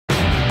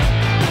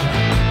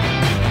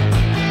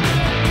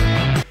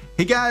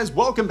Hey guys,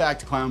 welcome back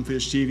to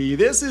Clownfish TV.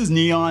 This is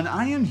Neon.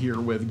 I am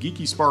here with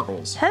Geeky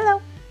Sparkles.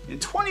 Hello.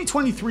 And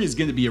 2023 is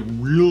going to be a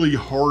really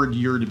hard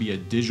year to be a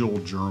digital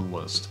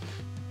journalist.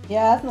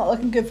 Yeah, it's not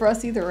looking good for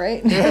us either,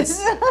 right?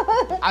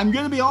 I'm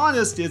going to be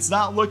honest, it's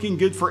not looking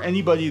good for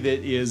anybody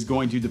that is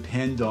going to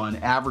depend on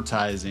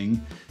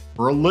advertising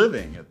for a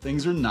living.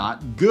 Things are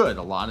not good.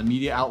 A lot of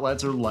media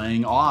outlets are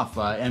laying off.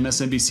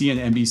 MSNBC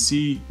and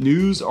NBC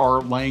News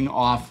are laying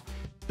off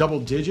double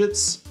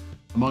digits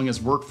among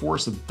its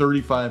workforce of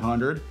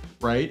 3,500,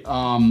 right?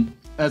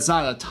 That's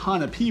not a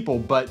ton of people,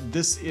 but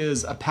this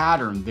is a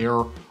pattern.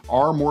 There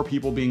are more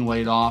people being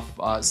laid off.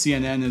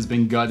 CNN has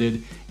been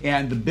gutted.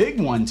 And the big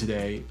one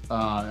today,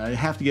 I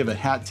have to give a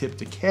hat tip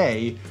to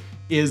Kay,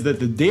 is that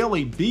the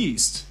Daily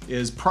Beast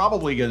is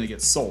probably going to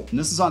get sold. And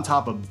this is on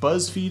top of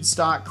BuzzFeed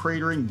stock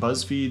cratering.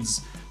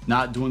 BuzzFeed's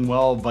not doing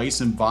well. Vice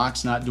and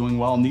Vox not doing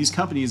well. And these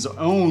companies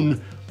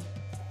own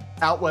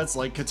outlets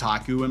like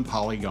Kotaku and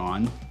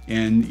Polygon.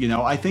 And, you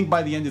know, I think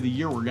by the end of the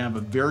year, we're going to have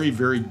a very,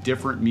 very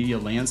different media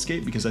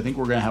landscape, because I think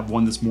we're going to have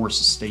one that's more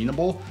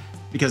sustainable,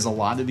 because a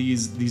lot of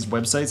these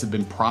websites have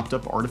been propped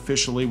up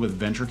artificially with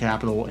venture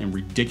capital and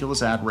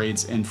ridiculous ad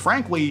rates. And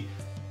frankly,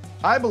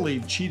 I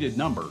believe cheated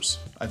numbers.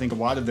 I think a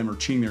lot of them are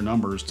cheating their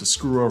numbers to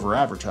screw over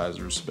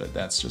advertisers, but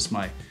that's just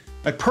my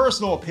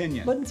personal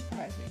opinion. Wouldn't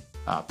surprise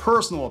me.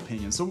 Personal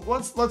opinion. So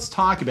let's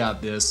talk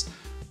about this.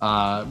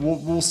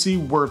 We'll see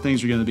where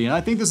things are going to be. And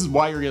I think this is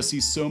why you're going to see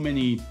so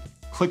many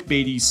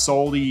clickbaity,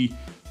 salty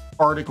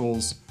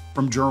articles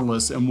from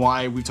journalists, and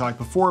why we talked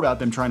before about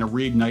them trying to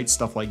reignite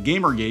stuff like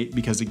Gamergate,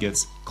 because it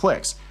gets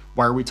clicks.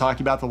 Why are we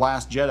talking about The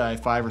Last Jedi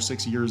 5 or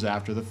 6 years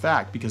after the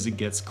fact? Because it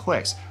gets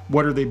clicks.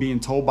 What are they being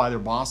told by their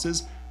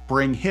bosses?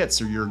 Bring hits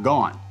or you're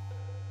gone.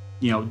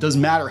 You know, it doesn't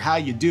matter how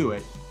you do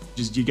it,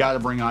 just you got to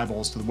bring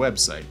eyeballs to the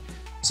website.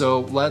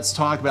 So let's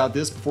talk about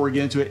this before we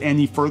get into it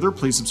any further.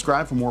 Please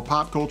subscribe for more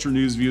pop culture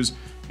news, views,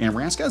 and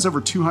rants. Guys,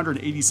 over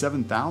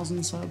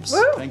 287,000 subs.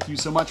 Woo! Thank you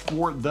so much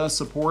for the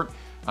support.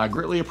 I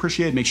greatly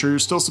appreciate it. Make sure you're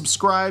still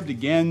subscribed.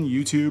 Again,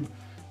 YouTube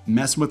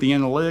messing with the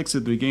analytics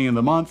at the beginning of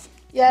the month.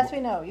 Yes, we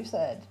know. You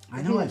said.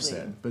 I know I've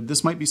said, but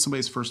this might be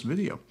somebody's first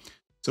video.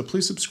 So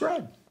please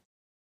subscribe.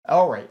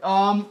 All right.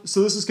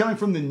 So this is coming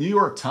from the New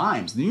York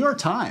Times. The New York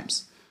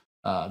Times,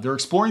 they're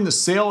exploring the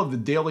sale of the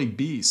Daily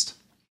Beast.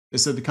 They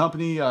said the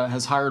company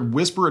has hired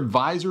Whisper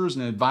Advisors,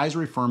 an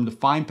advisory firm, to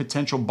find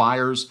potential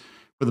buyers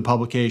for the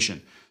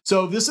publication.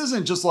 So this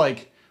isn't just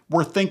like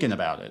we're thinking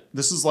about it.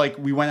 This is like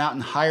we went out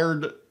and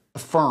hired a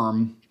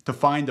firm to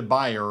find a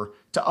buyer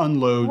to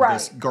unload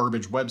this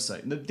garbage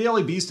website. And the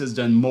Daily Beast has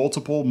done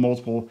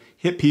multiple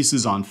hit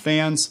pieces on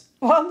fans.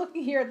 Well, I'm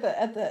looking here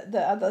at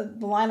the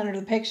line under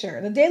the picture.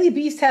 The Daily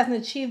Beast hasn't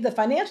achieved the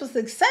financial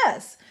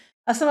success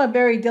of some of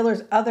Barry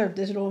Diller's other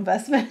digital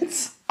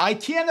investments. I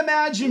can't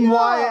imagine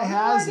why it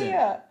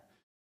hasn't.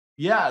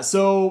 Yeah,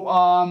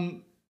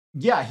 so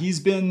yeah, he's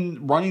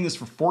been running this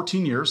for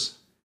 14 years.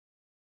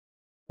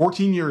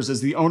 14 years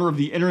as the owner of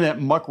the internet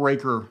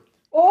muckraker.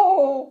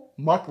 Oh,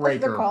 muckraker.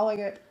 they're calling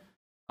it.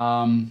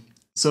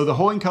 So the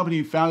holding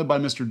company founded by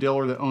Mr.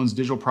 Diller that owns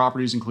digital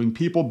properties including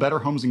People, Better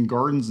Homes and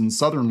Gardens, and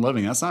Southern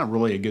Living. That's not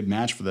really a good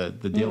match for the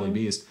Daily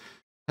Beast.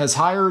 Has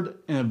hired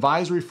an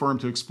advisory firm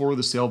to explore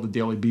the sale of the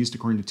Daily Beast,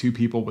 according to two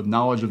people with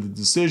knowledge of the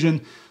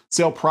decision.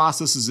 Sale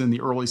process is in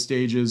the early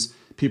stages.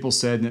 People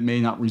said it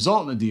may not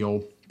result in a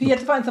deal. But you have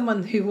to find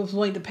someone who was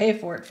willing to pay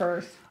for it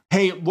first.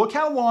 Hey, look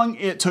how long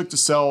it took to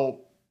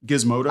sell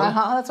Gizmodo.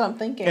 That's what I'm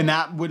thinking. And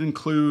that would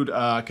include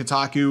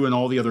Kotaku and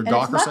all the other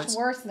Gawker sites. It's much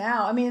worse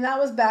now. I mean, that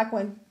was back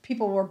when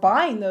people were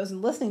buying those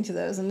and listening to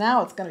those, and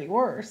now it's going to be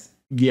worse.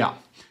 Yeah.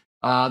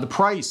 The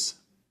price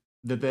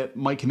that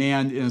might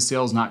command in a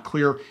sale is not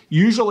clear.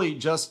 Usually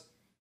just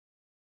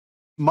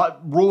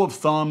rule of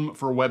thumb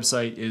for a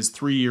website is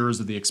 3 years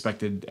of the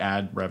expected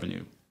ad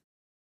revenue.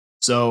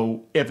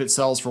 So if it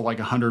sells for like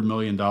 $100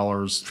 million,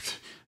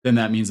 then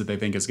that means that they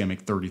think it's going to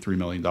make $33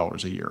 million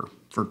a year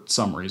for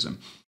some reason.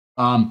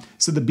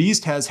 So the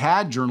Beast has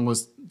had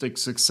journalistic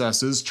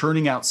successes,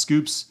 churning out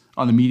scoops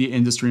on the media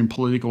industry and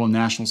political and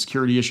national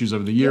security issues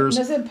over the years.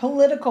 There's a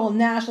political and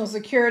national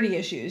security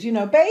issues. You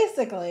know,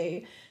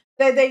 basically,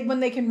 they when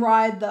they can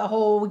ride the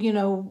whole, you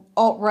know,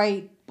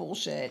 alt-right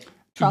bullshit.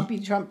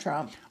 Trumpy,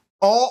 Trump.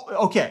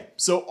 Okay,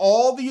 so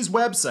all these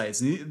websites,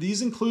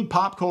 these include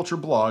pop culture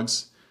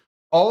blogs,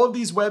 all of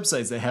these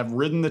websites that have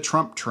ridden the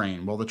Trump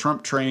train. Well, the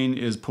Trump train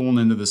is pulling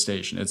into the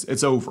station.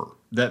 It's over.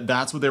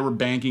 That's what they were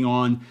banking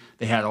on.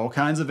 They had all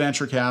kinds of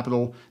venture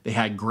capital. They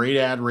had great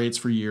ad rates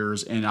for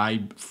years. And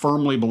I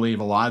firmly believe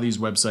a lot of these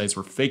websites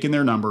were faking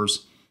their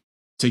numbers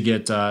to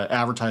get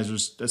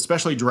advertisers,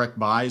 especially direct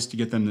buys, to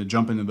get them to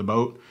jump into the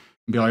boat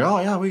and be like, oh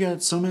yeah, we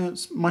got so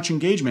much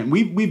engagement.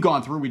 We've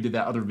gone through, we did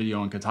that other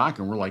video on Kotaku,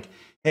 and we're like,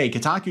 hey,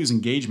 Kotaku's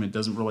engagement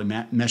doesn't really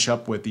mesh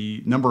up with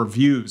the number of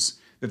views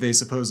that they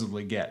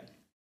supposedly get.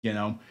 You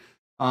know,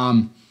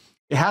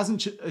 it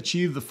hasn't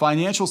achieved the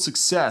financial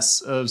success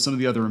of some of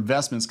the other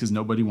investments because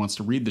nobody wants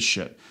to read the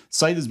shit.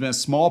 Site has been a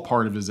small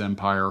part of his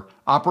empire,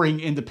 operating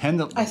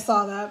independently. I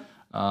saw that.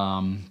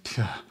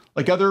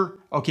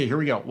 Okay, here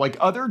we go. Like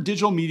other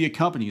digital media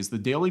companies, the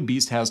Daily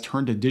Beast has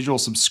turned to digital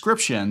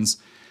subscriptions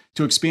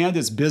to expand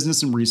its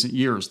business in recent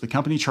years. The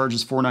company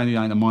charges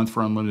 $4.99 a month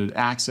for unlimited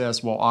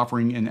access while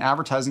offering an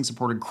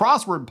advertising-supported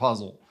crossword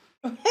puzzle.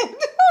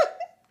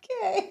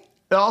 Okay.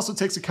 It also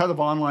takes a cut of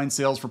online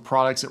sales for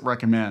products it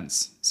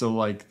recommends. So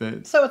it's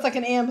like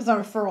an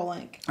Amazon referral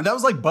link. And that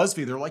was like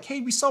BuzzFeed. They're like,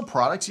 hey, we sell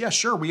products. Yeah,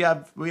 sure. We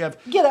have.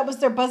 Yeah, that was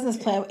their business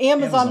plan.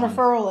 Amazon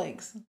referral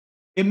links.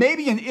 It may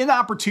be an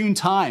inopportune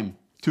time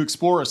to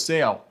explore a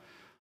sale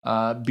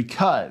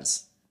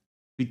because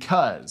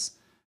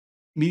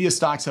media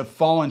stocks have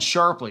fallen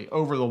sharply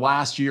over the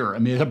last year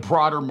amid a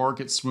broader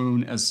market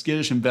swoon as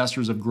skittish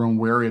investors have grown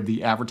wary of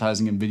the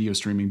advertising and video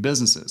streaming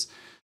businesses.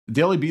 The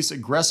Daily Beast's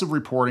aggressive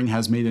reporting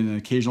has made it an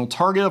occasional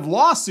target of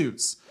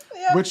lawsuits,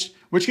 which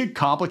could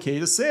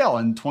complicate a sale.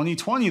 In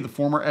 2020, the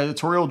former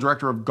editorial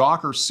director of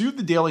Gawker sued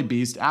the Daily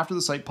Beast after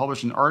the site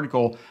published an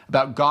article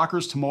about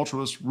Gawker's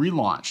tumultuous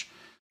relaunch.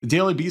 The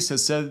Daily Beast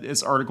has said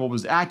its article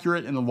was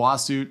accurate, and the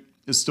lawsuit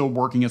is still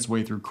working its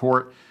way through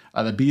court.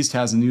 The Beast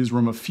has a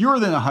newsroom of fewer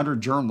than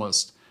 100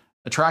 journalists,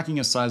 attracting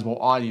a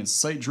sizable audience. The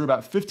site drew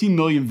about 15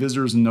 million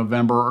visitors in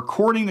November,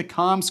 according to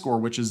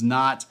ComScore, which is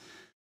not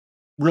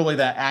really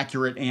that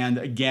accurate. And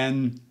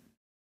again,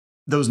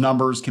 those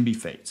numbers can be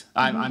faked.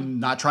 I'm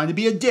not trying to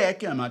be a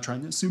dick. I'm not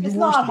trying to assume the worst.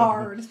 It's not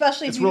hard,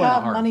 especially if you really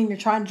have money and you're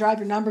trying to drive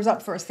your numbers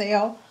up for a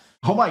sale.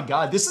 Oh my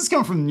God, this is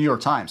coming from the New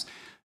York Times.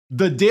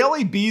 The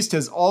Daily Beast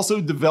has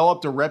also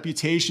developed a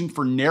reputation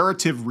for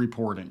narrative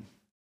reporting.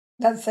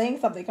 That's saying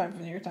something coming from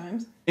the New York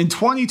Times. In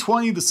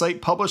 2020, the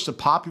site published a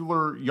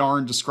popular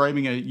yarn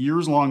describing a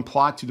years-long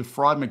plot to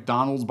defraud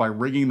McDonald's by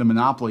rigging the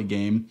Monopoly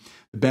game.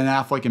 Ben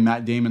Affleck and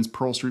Matt Damon's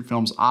Pearl Street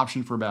films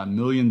optioned for about $1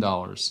 million.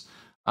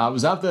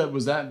 Was that the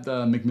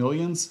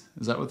McMillions?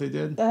 Is that what they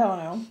did? I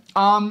don't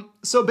know.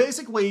 So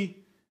basically,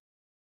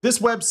 this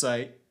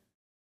website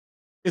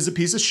is a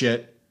piece of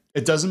shit.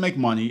 It doesn't make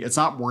money. It's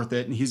not worth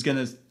it. And he's going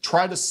to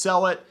try to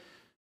sell it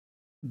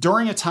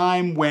during a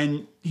time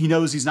when he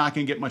knows he's not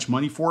going to get much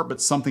money for it,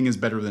 but something is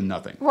better than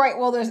nothing. Right.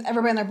 Well, there's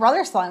everybody and their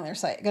brother selling their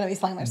site, going to be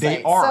selling their site.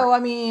 They are. So, I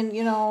mean,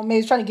 maybe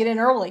he's trying to get in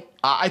early.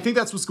 I think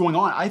that's what's going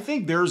on. I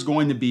think there's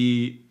going to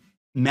be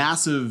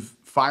massive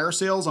fire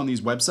sales on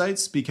these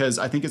websites because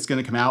I think it's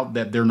going to come out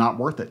that they're not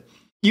worth it.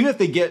 Even if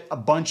they get a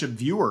bunch of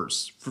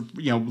viewers,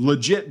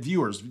 legit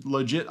viewers,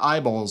 legit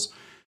eyeballs,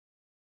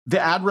 the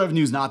ad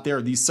revenue is not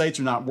there. These sites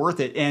are not worth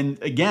it. And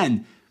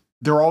again,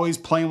 they're always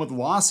playing with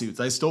lawsuits.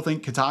 I still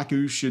think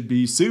Kotaku should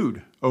be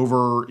sued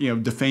over,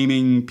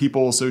 defaming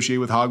people associated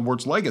with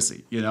Hogwarts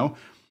Legacy,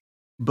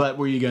 But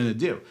what are you going to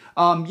do?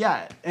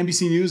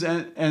 NBC News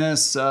and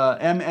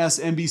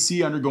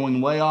MSNBC undergoing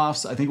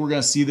layoffs. I think we're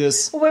going to see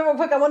this. Well, wait, real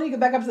quick. I want you to go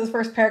back up to this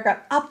first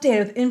paragraph.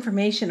 Updated with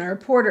information on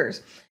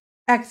reporters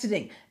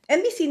exiting.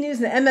 NBC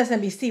News and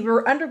MSNBC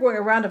were undergoing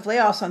a round of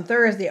layoffs on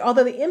Thursday,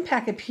 although the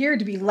impact appeared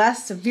to be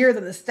less severe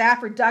than the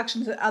staff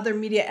reductions at other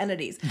media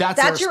entities.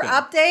 That's your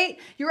update?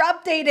 Your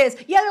update is,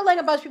 they're laying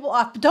a bunch of people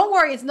off, but don't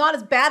worry, it's not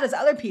as bad as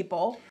other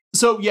people.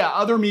 So,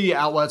 other media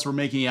outlets were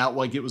making it out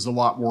like it was a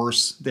lot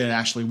worse than it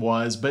actually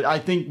was. But I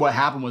think what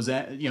happened was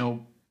that,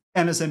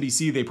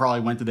 MSNBC, they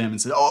probably went to them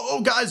and said, oh,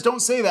 guys,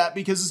 don't say that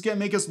because it's going to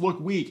make us look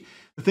weak.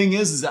 The thing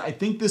is that I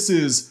think this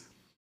is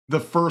the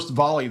first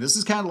volley. This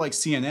is kind of like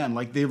CNN.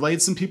 Like they laid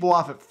some people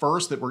off at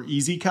first that were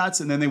easy cuts,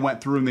 and then they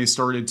went through and they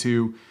started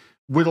to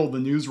whittle the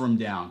newsroom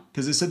down.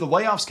 Because they said the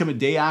layoffs come a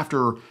day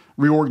after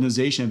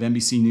reorganization of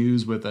NBC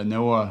News with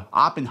Noah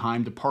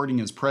Oppenheim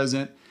departing as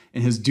president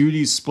and his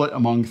duties split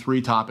among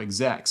 3 top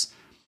execs.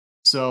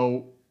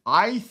 So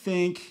I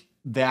think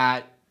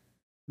that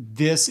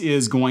this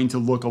is going to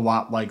look a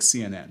lot like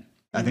CNN.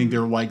 I think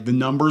they're like, the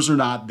numbers are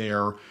not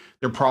there.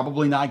 They're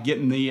probably not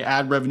getting the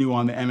ad revenue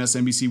on the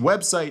MSNBC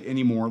website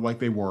anymore like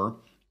they were.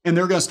 And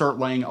they're going to start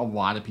laying a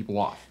lot of people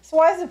off. So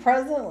why is the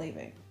president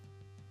leaving?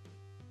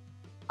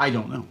 I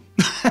don't know.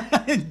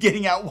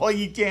 Getting out while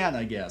you can,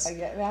 I guess. I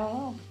don't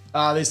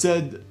know. They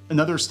said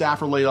another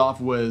staffer laid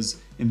off was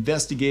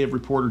investigative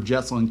reporter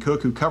Jesselyn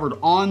Cook, who covered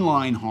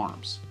online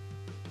harms.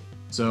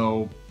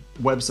 So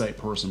website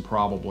person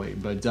probably.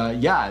 But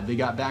they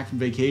got back from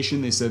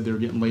vacation. They said they were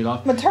getting laid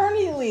off.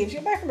 Maternity leave. She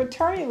got back from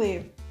maternity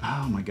leave.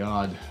 Oh my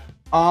God.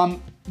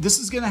 This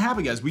is going to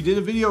happen, guys. We did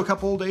a video a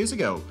couple of days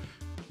ago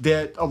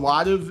that a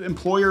lot of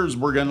employers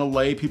were going to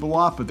lay people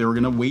off, but they were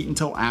going to wait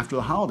until after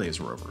the holidays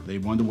were over. They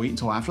wanted to wait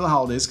until after the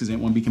holidays because they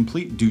didn't want to be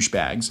complete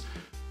douchebags.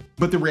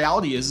 But the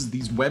reality is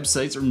these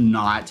websites are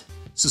not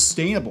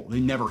sustainable. They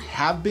never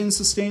have been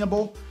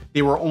sustainable.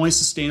 They were only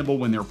sustainable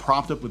when they're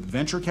propped up with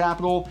venture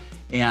capital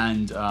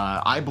and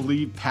I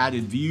believe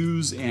padded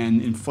views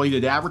and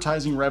inflated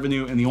advertising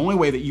revenue. And the only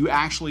way that you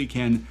actually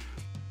can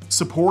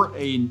support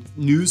a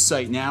news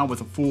site now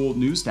with a full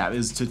news staff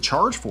is to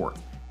charge for it.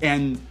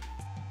 And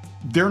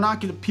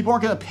people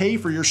aren't going to pay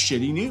for your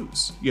shitty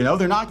news.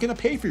 They're not going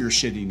to pay for your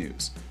shitty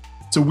news.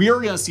 So we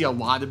are going to see a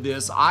lot of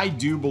this. I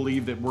do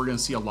believe that we're going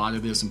to see a lot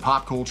of this in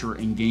pop culture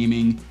and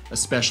gaming,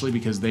 especially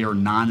because they are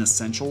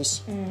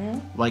non-essentials.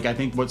 Like, I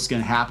think what's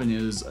going to happen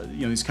is,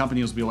 these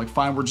companies will be like,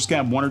 fine, we're just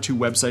going to have 1 or 2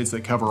 websites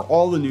that cover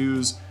all the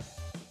news,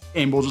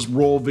 and we'll just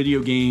roll video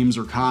games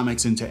or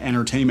comics into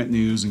entertainment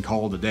news and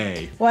call it a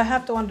day. Well, I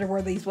have to wonder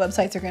where these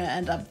websites are going to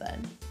end up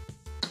then.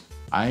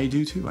 I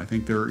do too. I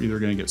think they're either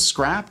going to get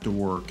scrapped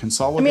or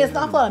consolidated. I mean, it's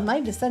not a lot of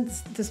money to spend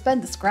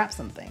to scrap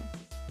something.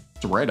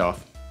 It's a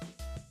write-off.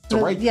 It's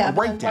a write-down.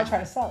 Why try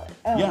to sell it?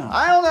 Yeah,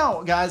 I don't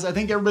know, guys. I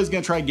think everybody's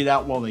going to try to get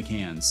out while they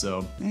can.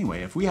 So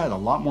anyway, if we had a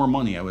lot more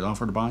money, I would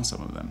offer to buy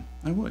some of them.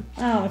 I would.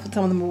 I don't know if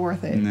some of them are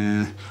worth it.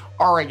 Nah.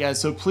 All right, guys.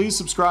 So please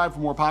subscribe for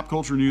more pop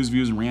culture news,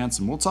 views, and rants,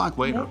 and we'll talk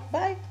later.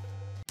 Bye.